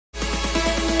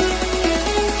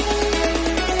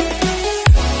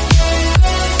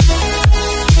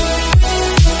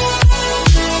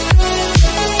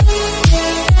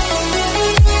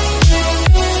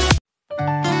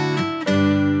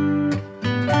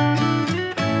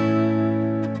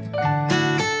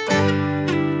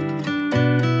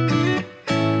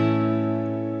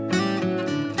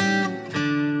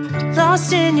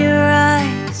lost in your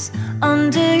eyes,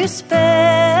 under your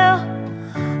spell.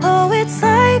 Oh, it's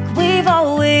like we've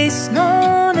always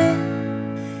known it.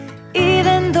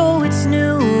 Even though it's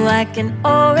new, I can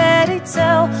already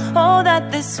tell. Oh,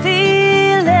 that this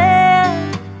feeling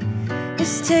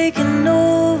is taking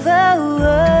over.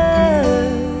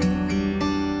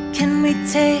 Can we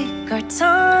take our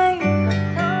time?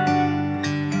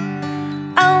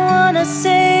 I wanna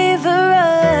savor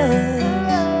us.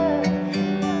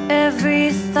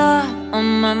 Every thought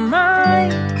on my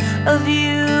mind of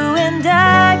you and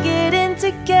I getting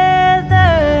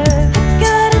together.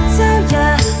 Gotta tell ya,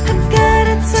 I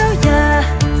gotta tell ya,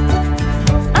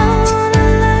 I wanna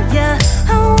love ya,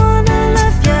 I wanna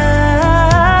love ya.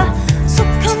 So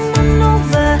come on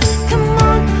over, come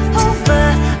on over.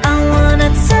 I wanna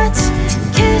touch,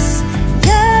 kiss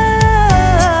ya.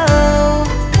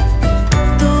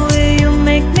 The way you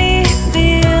make me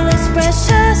feel is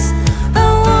precious. I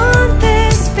want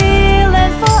this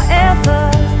feeling forever.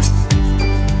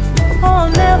 Oh,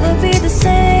 I'll never be the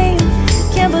same.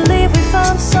 Can't believe we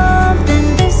found something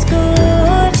this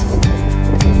good.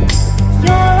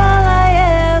 You're all I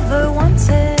ever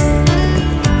wanted.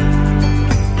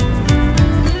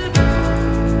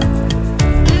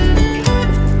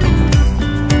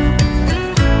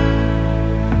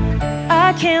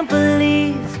 I can't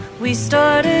believe we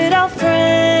started out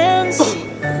friends.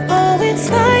 Oh, it's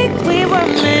like we were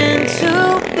meant to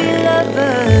be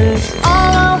lovers.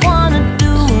 All I wanna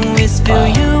do is feel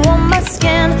you on my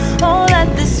skin. Oh, let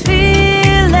this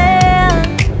feeling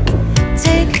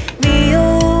take me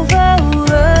over.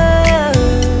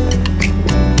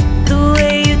 The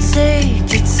way you take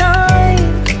your time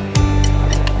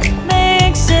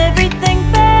makes everything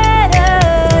better.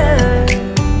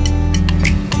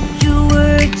 You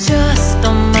were just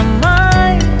on my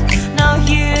mind. Now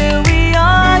here we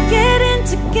are getting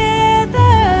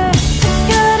together.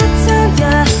 Gotta tell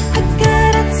ya, I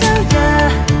gotta tell ya,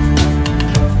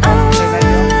 I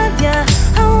wanna love ya,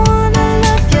 I wanna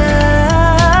love ya.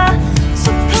 So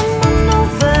come on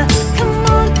over, come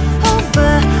on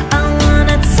over. I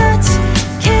wanna touch,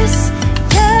 kiss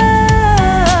ya.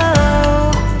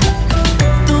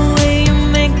 The way you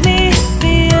make me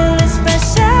feel is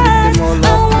precious.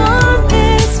 I want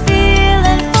this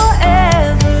feeling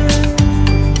forever.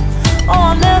 Oh,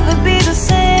 I'll never be the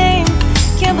same.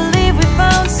 Can't believe we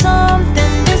found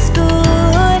something this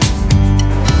good.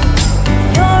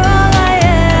 You're all I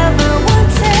ever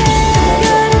wanted.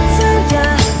 Gotta tell ya,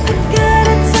 I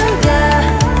gotta tell ya,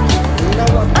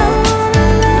 I wanna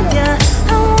love ya,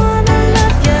 I wanna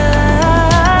love ya.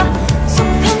 So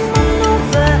come on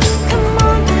over, come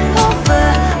on over.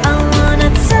 I wanna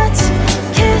touch,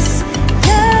 kiss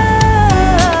ya.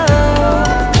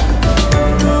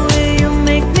 The way you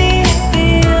make me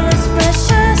feel is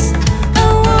precious. I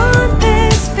want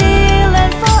this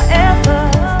feeling forever.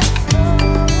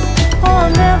 Oh,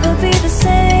 I'll never be the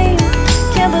same.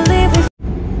 Can't believe we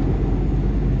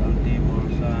Tibol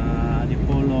sa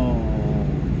Dipolo.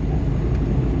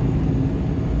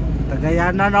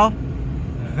 Tagayan na, no?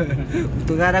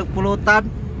 Ito nga nagpulutan.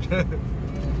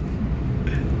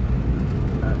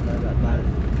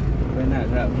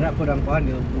 Wala po ng kuhan,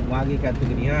 umagi ka ito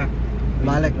giniha.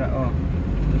 Balik na, oh.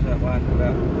 Ito sa kuhan, wala.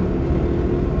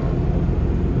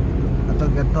 Ato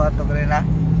ganito, ato kanila.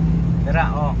 Tira,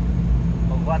 oh.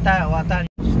 Wata.